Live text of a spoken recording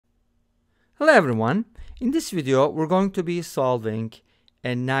Hello everyone. In this video, we're going to be solving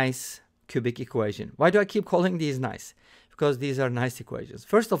a nice cubic equation. Why do I keep calling these nice? Because these are nice equations.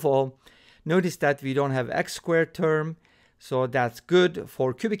 First of all, notice that we don't have x squared term, so that's good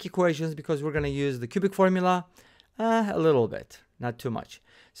for cubic equations because we're going to use the cubic formula a little bit, not too much.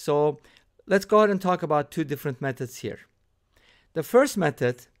 So let's go ahead and talk about two different methods here. The first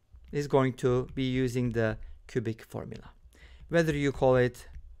method is going to be using the cubic formula. Whether you call it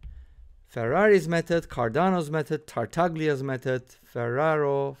Ferrari's method, Cardano's method, Tartaglia's method,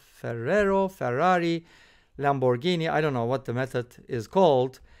 Ferrari, Lamborghini, I don't know what the method is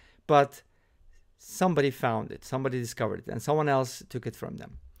called, but somebody found it, somebody discovered it, and someone else took it from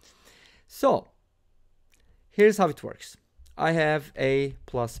them. So here's how it works. I have a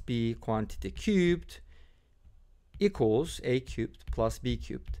plus b quantity cubed equals a cubed plus b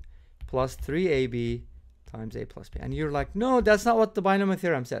cubed plus 3ab times a plus b. And you're like, no, that's not what the binomial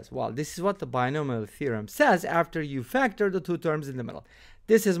theorem says. Well, this is what the binomial theorem says after you factor the two terms in the middle.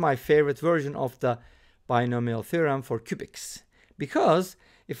 This is my favorite version of the binomial theorem for cubics. Because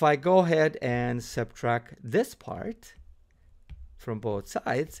if I go ahead and subtract this part from both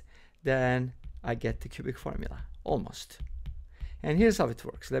sides, then I get the cubic formula, almost. And here's how it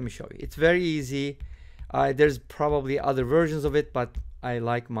works. Let me show you. It's very easy. There's probably other versions of it, but I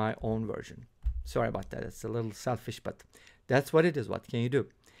like my own version. Sorry about that. It's a little selfish, but that's what it is. What can you do?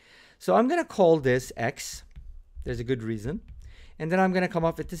 So I'm going to call this x. There's a good reason. And then I'm going to come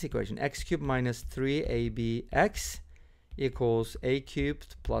up with this equation. X cubed minus 3abx equals a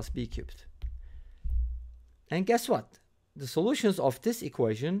cubed plus b cubed. And guess what? The solutions of this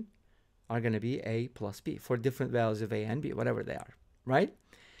equation are going to be a plus b for different values of a and b, whatever they are, right?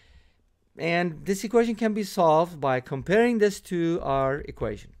 And this equation can be solved by comparing this to our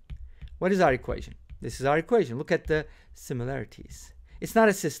equation. What is our equation? This is our equation. Look at the similarities. It's not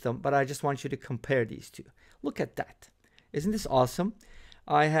a system, but I just want you to compare these two. Look at that. Isn't this awesome?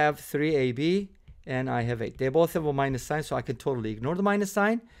 I have 3ab and I have 8. They both have a minus sign, so I can totally ignore the minus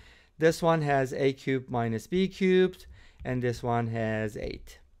sign. This one has a cubed minus b cubed, and this one has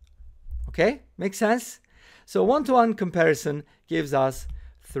 8. Okay? Makes sense? So one-to-one comparison gives us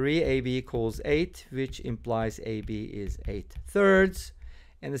 3ab equals 8, which implies ab is 8/3.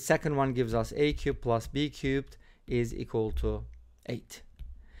 And the second one gives us a cubed plus b cubed is equal to 8.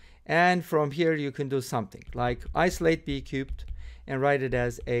 And from here you can do something like isolate b cubed and write it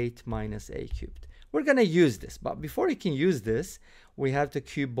as 8 minus a cubed. We're going to use this, but before you can use this, we have to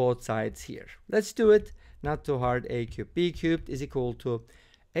cube both sides here. Let's do it. Not too hard. A cubed b cubed is equal to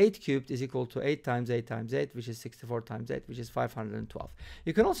 8 cubed is equal to 8 times 8 times 8, which is 64 times 8, which is 512.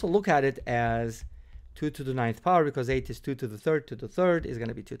 You can also look at it as 2 to the 9th power, because 8 is 2 to the 3rd. 2 to the 3rd is going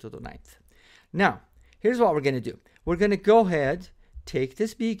to be 2 to the 9th. Now, here's what we're going to do. We're going to go ahead, take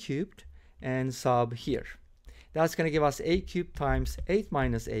this b cubed, and sub here. That's going to give us a cubed times 8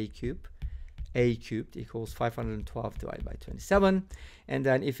 minus a cubed. A cubed equals 512 divided by 27. And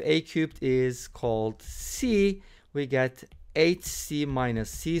then if a cubed is called c, we get 8c minus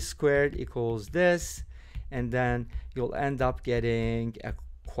c squared equals this. And then you'll end up getting a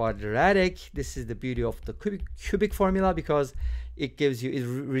quadratic. This is the beauty of the cubic formula, because it gives you, it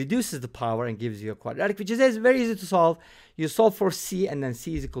reduces the power and gives you a quadratic, which is very easy to solve. You solve for c, and then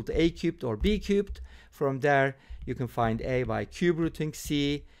c is equal to a cubed or b cubed. From there you can find a by cube rooting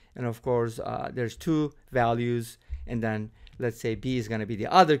c, and of course there's two values, and then let's say b is going to be the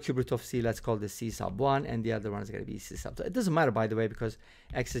other cube root of c. Let's call this c sub 1, and the other one is going to be c sub 2. It doesn't matter, by the way, because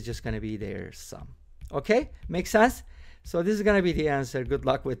x is just going to be their sum. Okay, makes sense? So this is going to be the answer. Good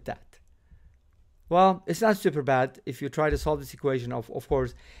luck with that. Well, it's not super bad. If you try to solve this equation, of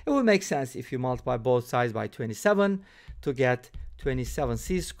course, it will make sense if you multiply both sides by 27 to get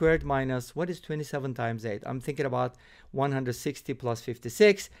 27c squared minus, what is 27 times 8? I'm thinking about 160 plus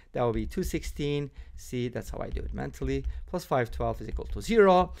 56. That will be 216c. That's how I do it mentally. Plus 512 is equal to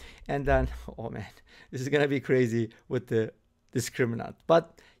 0. And then, oh man, this is going to be crazy with the discriminant.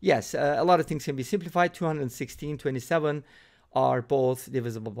 But yes, a lot of things can be simplified. 216, 27 are both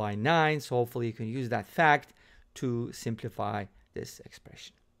divisible by 9. So hopefully you can use that fact to simplify this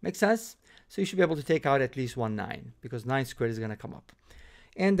expression. Make sense? So you should be able to take out at least 1 9, because 9 squared is going to come up.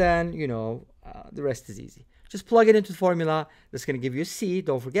 And then, you know, the rest is easy. Just plug it into the formula. That's going to give you a c.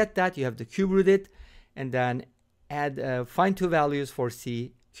 Don't forget that. You have to cube root it, and then add, find two values for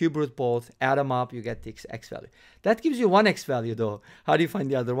c. Cube root both, add them up, you get the x value. That gives you one x value though. How do you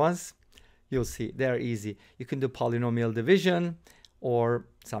find the other ones? You'll see, they're easy. You can do polynomial division or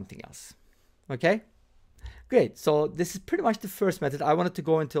something else. Okay? Great, so this is pretty much the first method. I wanted to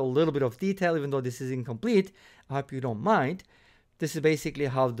go into a little bit of detail, even though this is incomplete. I hope you don't mind. This is basically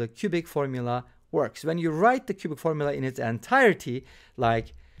how the cubic formula works. When you write the cubic formula in its entirety,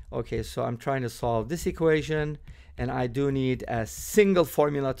 like, okay, so I'm trying to solve this equation, and I do need a single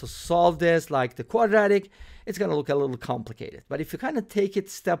formula to solve this, like the quadratic, it's going to look a little complicated. But if you kind of take it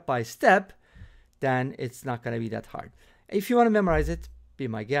step by step, then it's not going to be that hard. If you want to memorize it, be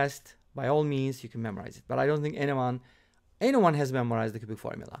my guest. By all means, you can memorize it. But I don't think anyone has memorized the cubic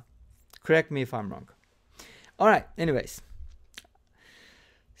formula. Correct me if I'm wrong. All right, anyways.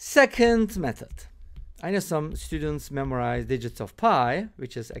 Second method. I know some students memorize digits of pi,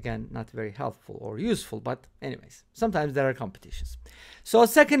 which is, again, not very helpful or useful, but anyways, sometimes there are competitions. So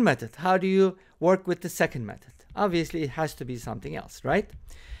second method, how do you work with the second method? Obviously, it has to be something else, right?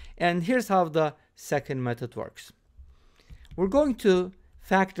 And here's how the second method works. We're going to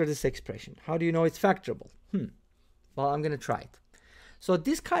factor this expression. How do you know it's factorable? Well, I'm going to try it. So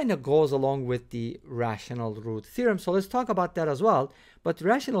this kind of goes along with the rational root theorem. So let's talk about that as well. But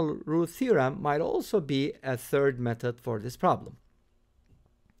rational root theorem might also be a third method for this problem.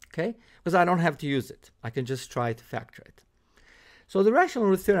 Okay? Because I don't have to use it. I can just try to factor it. So the rational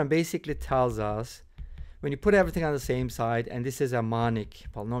root theorem basically tells us when you put everything on the same side, and this is a monic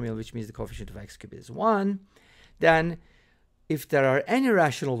polynomial, which means the coefficient of x cubed is 1, then if there are any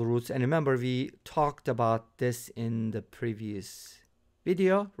rational roots, and remember we talked about this in the previous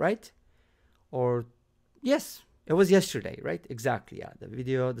video, right? Or yes, it was yesterday, right? Exactly, yeah.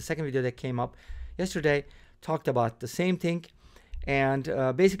 The second video that came up yesterday talked about the same thing. And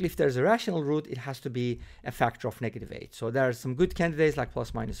basically, if there's a rational root, it has to be a factor of -8. So there are some good candidates like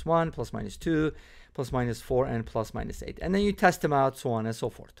plus minus 1, plus minus 2, plus minus 4, and plus minus 8. And then you test them out, so on and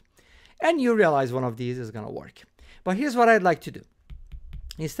so forth. And you realize one of these is going to work. But here's what I'd like to do.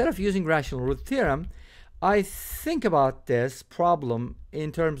 Instead of using rational root theorem, I think about this problem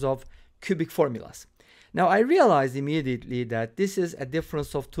in terms of cubic formulas. Now, I realized immediately that this is a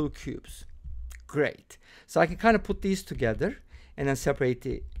difference of 2 cubes. Great. So I can kind of put these together and then separate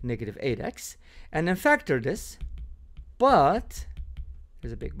the -8x and then factor this. But,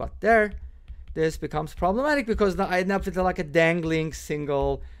 there's a big but there, this becomes problematic because now I end up with like a dangling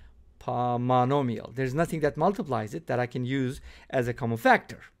single monomial. There's nothing that multiplies it that I can use as a common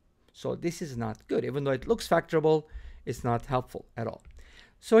factor. So this is not good. Even though it looks factorable, it's not helpful at all.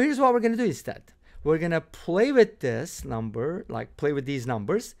 So here's what we're going to do instead. We're going to play with this number, like play with these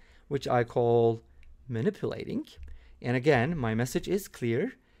numbers, which I call manipulating. And again, my message is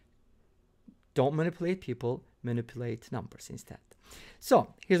clear. Don't manipulate people, manipulate numbers instead. So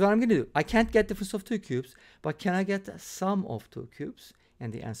here's what I'm going to do. I can't get difference of 2 cubes, but can I get the sum of 2 cubes?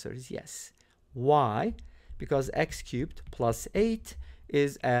 And the answer is yes. Why? Because x cubed plus 8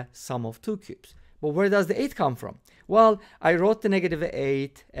 is a sum of 2 cubes. But where does the 8 come from? Well, I wrote the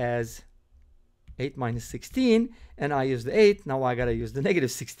 -8 as 8 minus 16, and I use the 8. Now I gotta use the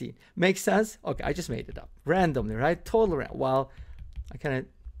 -16. Makes sense? Okay, I just made it up randomly, right? Totally random. Well, I kind of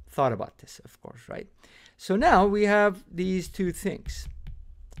thought about this, of course, right? So now we have these two things.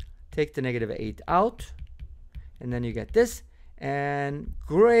 Take the -8 out, and then you get this. And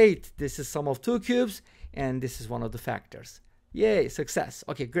great, this is sum of 2 cubes, and this is one of the factors. Yay, success.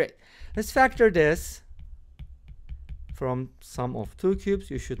 Okay, great. Let's factor this from sum of 2 cubes.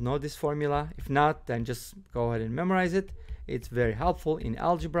 You should know this formula. If not, then just go ahead and memorize it. It's very helpful in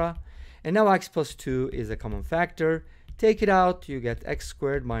algebra. And now x plus 2 is a common factor. Take it out, you get x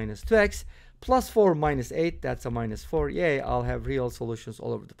squared minus 2x plus 4 minus 8. That's a -4. Yay, I'll have real solutions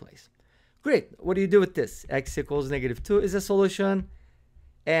all over the place. Great. What do you do with this? X equals -2 is a solution.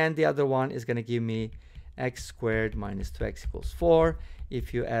 And the other one is going to give me x squared minus 2x equals 4.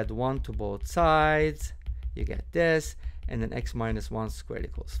 If you add 1 to both sides, you get this. And then x minus 1 squared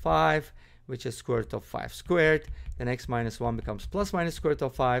equals 5, which is square root of 5 squared. Then x minus 1 becomes plus minus square root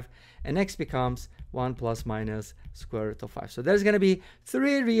of 5. And x becomes 1 plus minus square root of 5. So there's going to be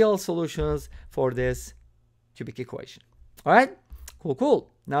 3 real solutions for this cubic equation. All right? Cool,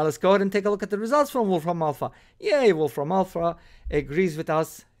 cool. Now let's go ahead and take a look at the results from Wolfram Alpha. Yay, Wolfram Alpha agrees with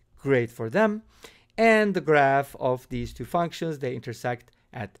us. Great for them. And the graph of these two functions, they intersect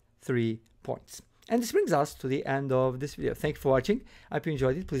at 3 points. And this brings us to the end of this video. Thank you for watching. I hope you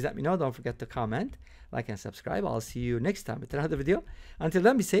enjoyed it. Please let me know. Don't forget to comment, like, and subscribe. I'll see you next time with another video. Until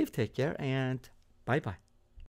then, be safe, take care, and bye-bye.